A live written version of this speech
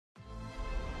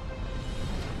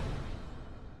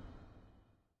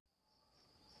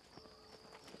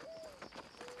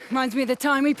Reminds me of the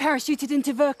time we parachuted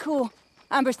into Vercors.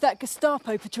 Ambushed that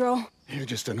Gestapo patrol. You're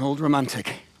just an old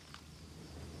romantic.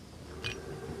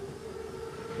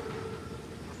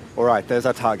 All right, there's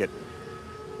our target.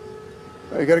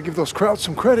 You gotta give those crowds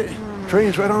some credit.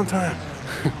 Train's right on time.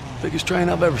 Thickest train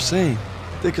I've ever seen.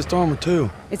 Thickest armor, too.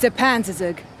 It's a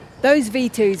Panzerzug. Those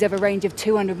V2s have a range of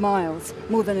 200 miles.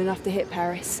 More than enough to hit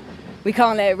Paris. We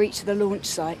can't let it reach the launch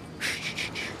site.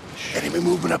 Enemy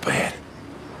movement up ahead.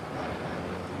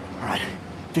 All right,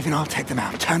 Vivian, I'll take them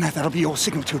out. Turner, that'll be your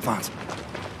signal to advance.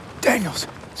 Daniels,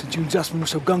 since you and Zussman were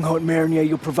so gung-ho at Marigny,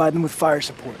 you'll provide them with fire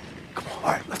support. Come on, all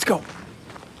right, let's go.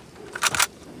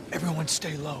 Everyone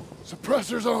stay low.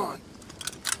 Suppressors on.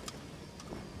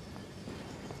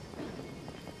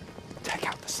 Take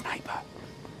out the sniper.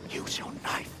 Use your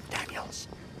knife, Daniels.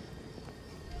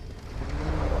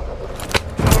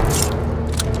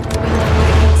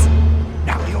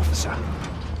 Now the officer.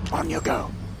 On you go.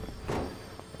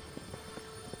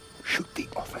 Shoot the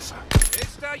officer.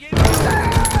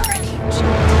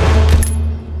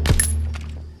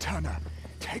 Turner,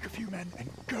 take a few men and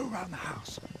go around the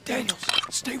house. Daniels,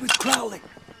 stay with Crowley.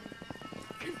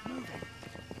 Keep moving.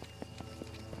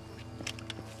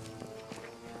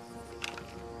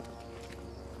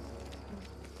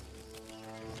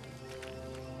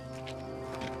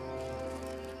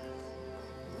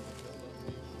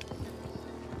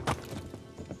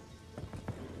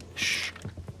 Shh.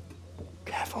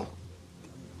 Careful.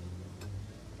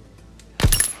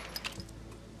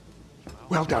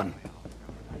 Well done.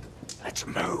 Let's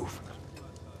move.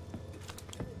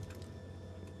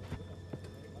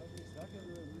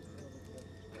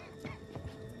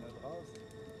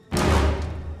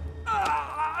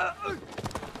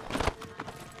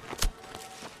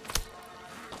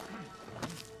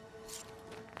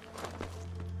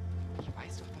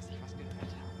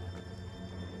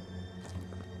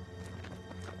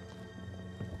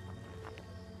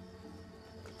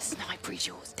 Sniper is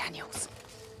yours, Daniels.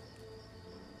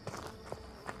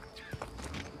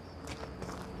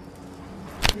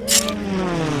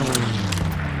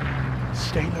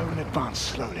 Stay low and advance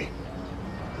slowly.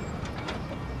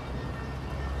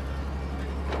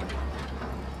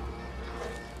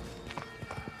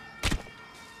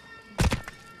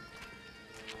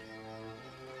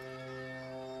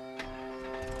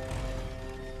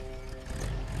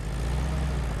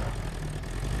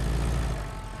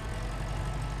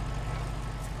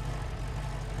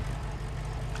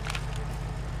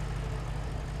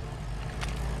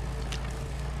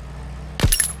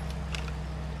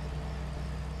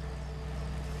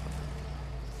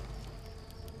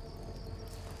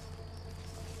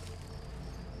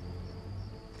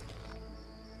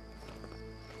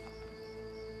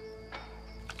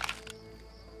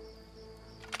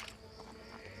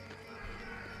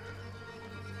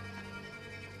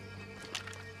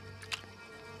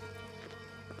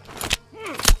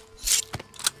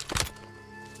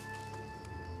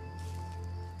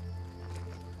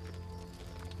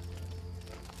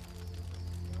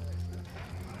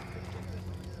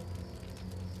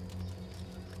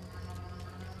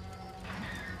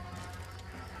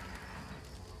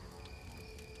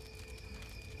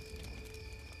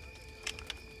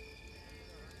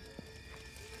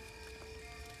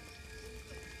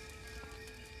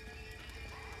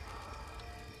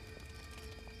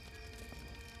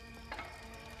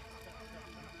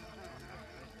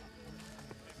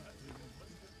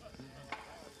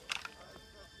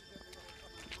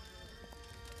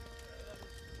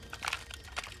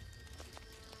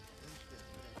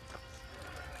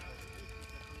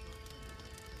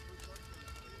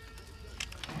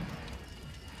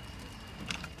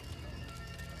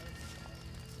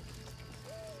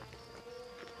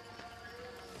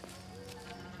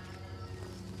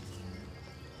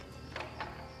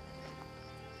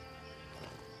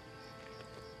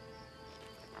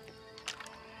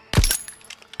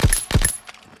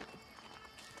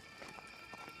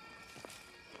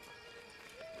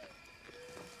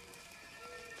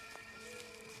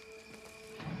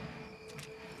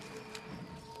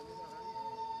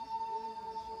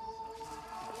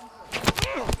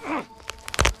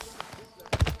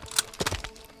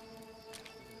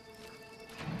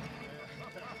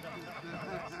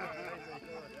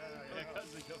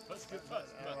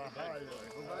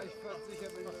 Wobei ich fast sicher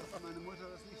bin, dass meine Mutter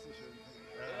das nicht so schön findet.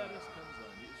 Ja, das kann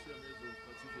sein. Die ist ja mehr so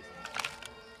Pazifist.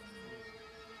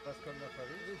 Was kommt nach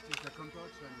Paris? Richtig, da kommt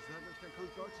Deutschland. Ich sage euch, da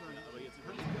kommt Deutschland. Ja, aber jetzt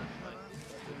Kann überlegt ich man gar mal. nicht.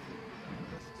 Das stimmt.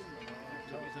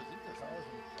 Kilometer sind das?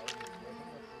 1000.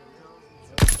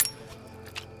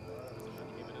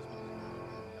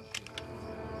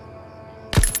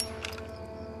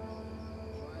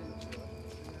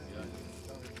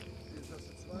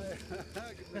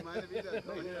 wieder.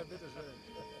 Komm her, bitteschön.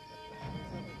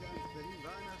 Berlin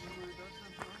war einer schon mal in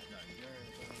Deutschland?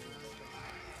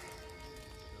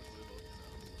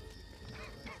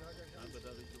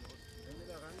 Wenn wir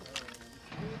da rein Chance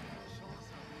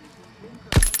haben, in so einem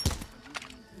Bunker.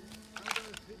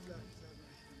 Adolf Hitler, ich sage,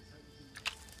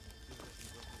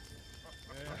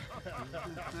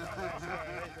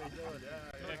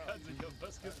 Er kann sich auf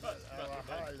was gefasst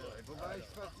machen. wobei ich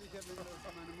fast sicher bin, dass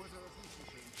meine Mutter was nicht so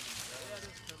schön findet. Ja,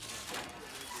 das kann sein.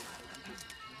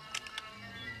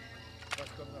 Was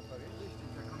kommt nach Paris? Richtig,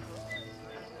 da kommt was.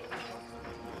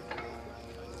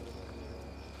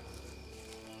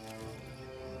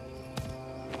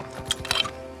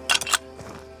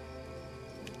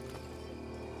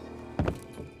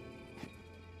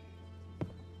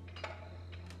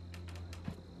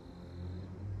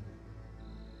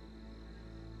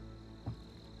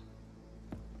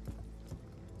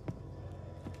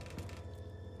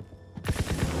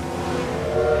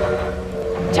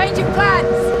 Changing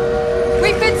plans!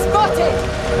 We've been spotted!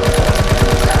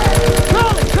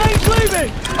 Charlie, train's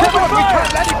leaving! Open fire! We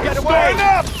can't let him get away!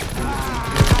 Up!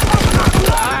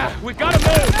 We gotta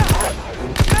move!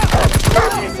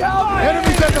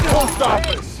 Enemies at the post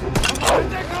office!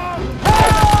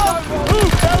 Help!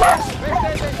 Move, fellas!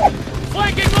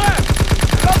 Flanking left!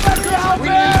 We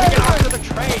need to get out of the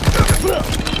train!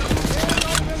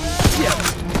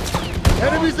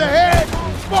 Enemies ahead!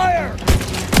 Fire!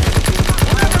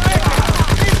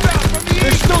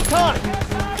 There's still time!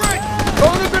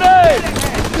 Throw the grenade!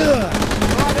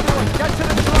 Alright, everyone, get to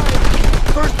the train!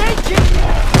 First aid kit!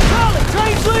 Charlie,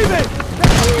 train's leaving!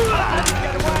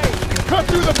 Get away! Cut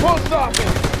through the post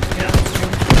office!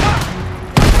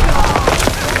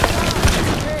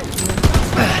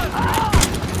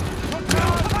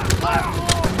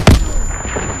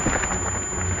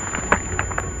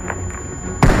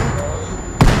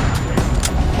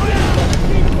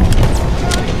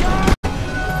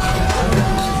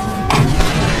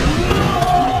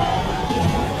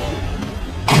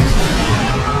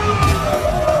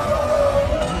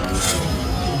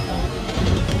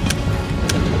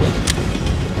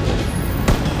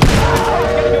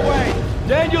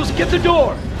 Get the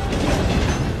door!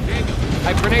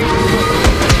 I grenade.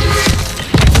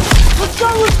 Let's go,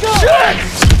 let's go! Shit!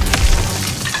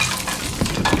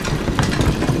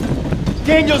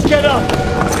 Daniels, get up!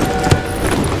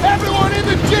 Everyone in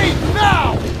the Jeep,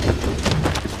 now!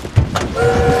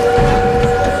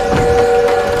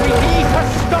 We need to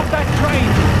stop that train!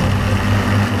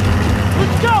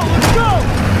 Let's go, let's go!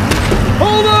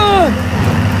 Hold on!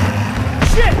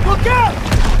 Shit, look out!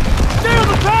 Stay on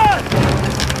the path!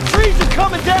 Trees are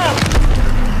coming down!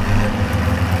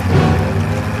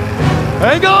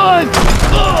 Hang on!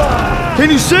 Can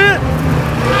you see it?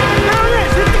 There it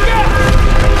is! Hit the gas!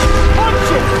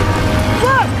 Punch it!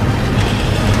 Left!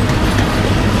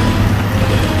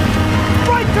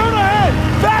 Right turn ahead!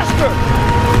 Faster!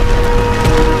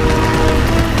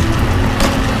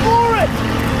 For it!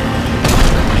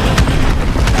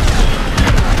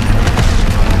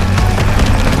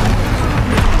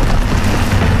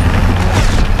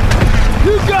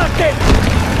 You got this!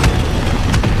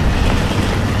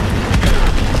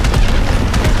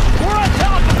 We're on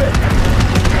top of it!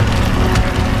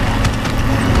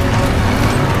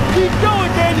 Keep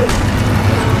going, Daniel!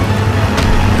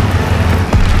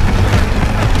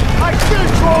 I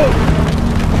control!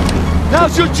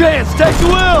 Now's your chance! Take the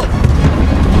wheel!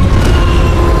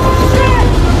 Shit!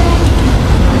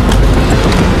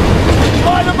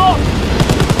 Line them up!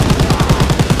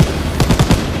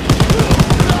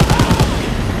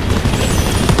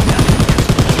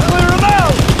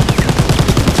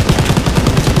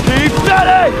 Keep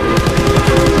steady!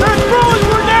 They're throwing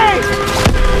grenades!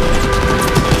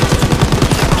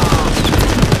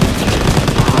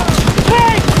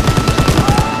 Hey!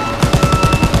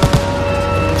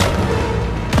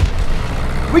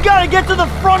 We gotta get to the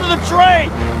front of the train!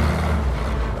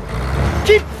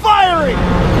 Keep firing!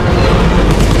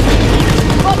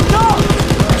 Up top!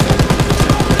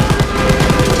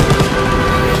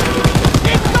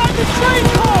 Inside the train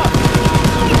car!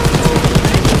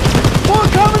 More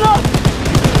coming up!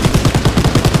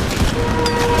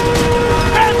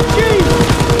 SG!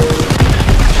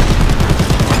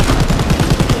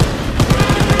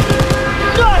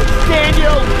 Nice,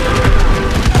 Daniel!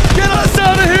 Get us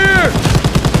out of here!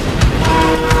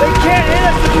 They can't hit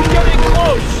us if we get in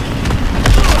close!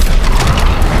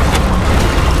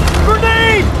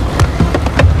 Grenade!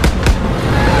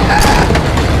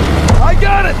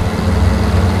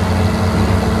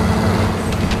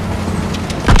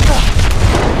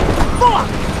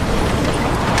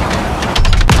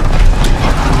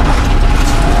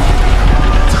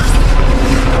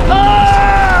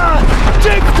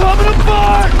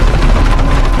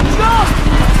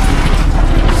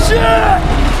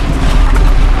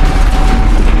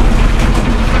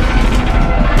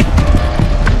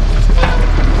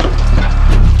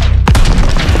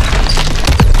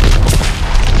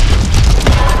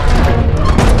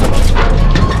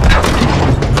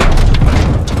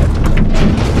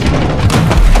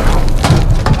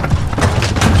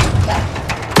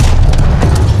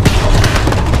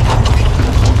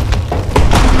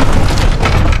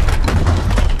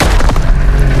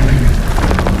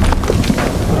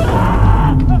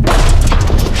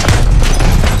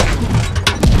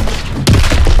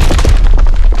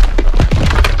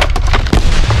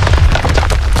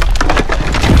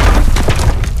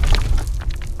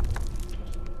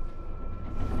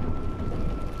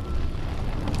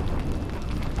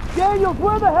 Daniels,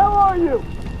 where the hell are you?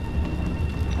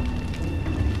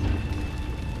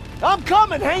 I'm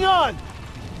coming, hang on!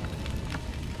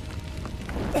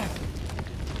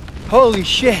 Holy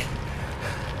shit!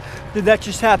 Did that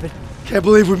just happen? Can't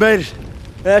believe we made it.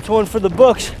 That's one for the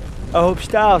books. I hope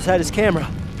Styles had his camera.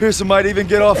 Pearson might even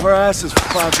get off our asses for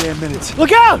 5 damn minutes.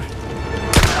 Look out!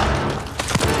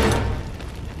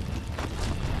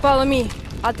 Follow me.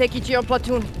 I'll take you to your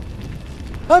platoon.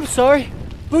 I'm sorry.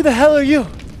 Who the hell are you?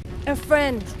 A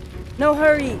friend. No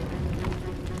hurry.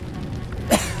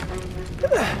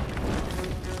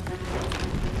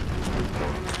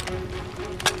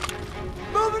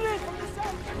 Moving in from the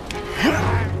side.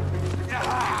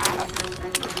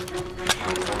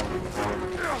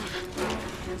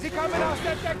 Sie kommen aus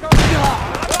der Deckung!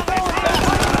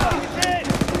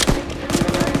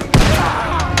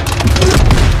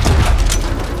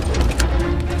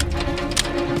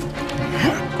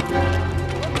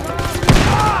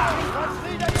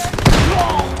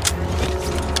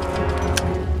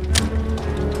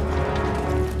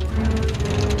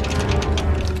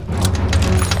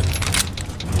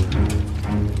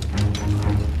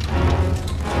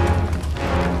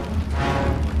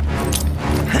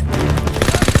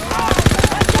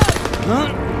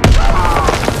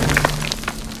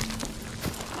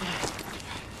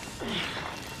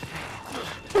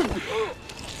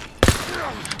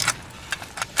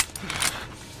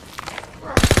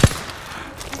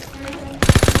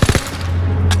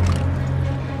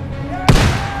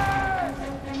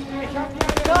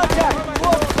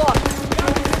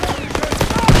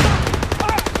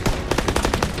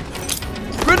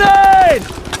 Grenade!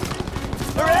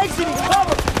 They're exiting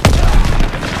cover!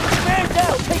 Man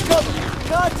down, take cover!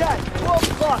 Contact,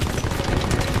 12 o'clock!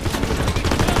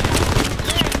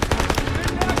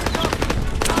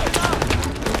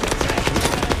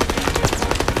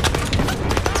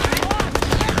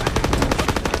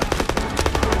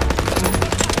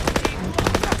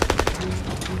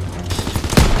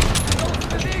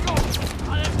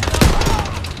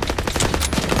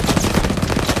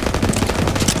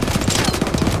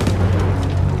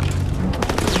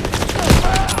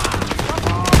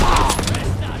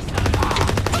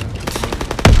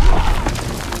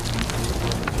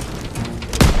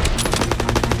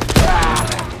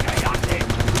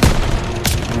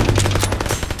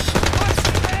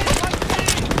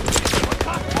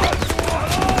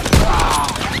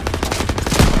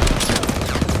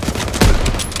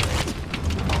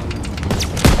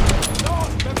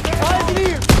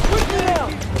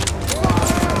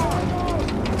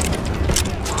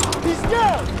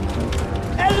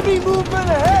 Enemy movement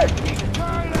ahead!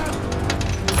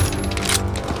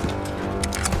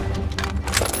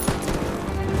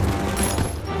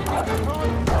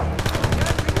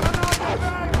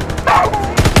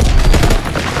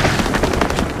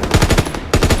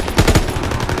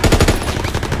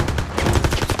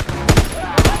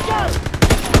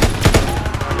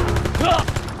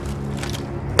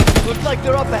 Looks like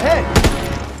they're up ahead.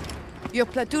 Your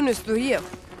platoon is through here.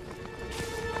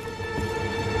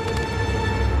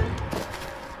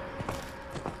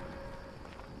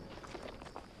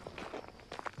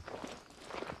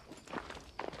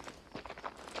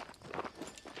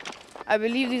 I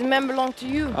believe these men belong to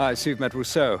you. I see you've met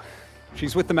Rousseau.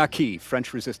 She's with the Marquis,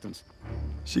 French resistance.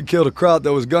 She killed a crowd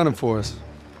that was gunning for us.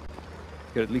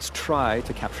 You could at least try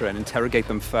to capture and interrogate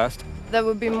them first. There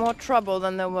would be more trouble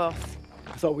than they're worth.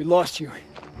 I thought we lost you.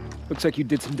 Looks like you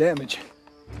did some damage.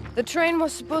 The train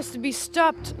was supposed to be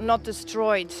stopped, not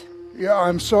destroyed. Yeah,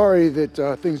 I'm sorry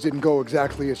that things didn't go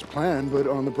exactly as planned, but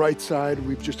on the bright side,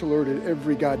 we've just alerted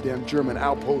every goddamn German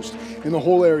outpost in the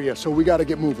whole area, so we gotta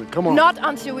get moving. Come on. Not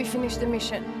until we finish the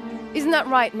mission. Isn't that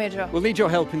right, Major? We'll need your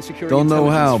help in securing Don't know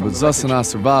how, intelligence but from the Zuss and I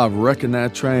wreckage. survived wrecking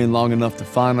that train long enough to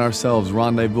find ourselves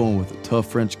rendezvousing with a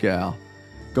tough French gal.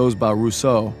 Goes by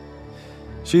Rousseau.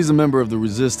 She's a member of the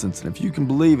Resistance, and if you can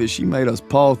believe it, she made us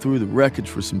paw through the wreckage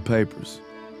for some papers.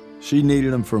 She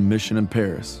needed them for a mission in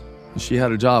Paris, and she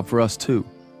had a job for us too.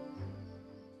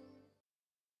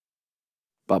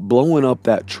 By blowing up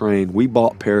that train, we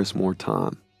bought Paris more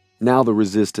time. Now the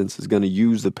Resistance is going to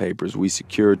use the papers we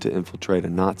secured to infiltrate a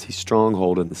Nazi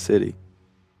stronghold in the city.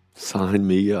 Sign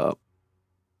me up.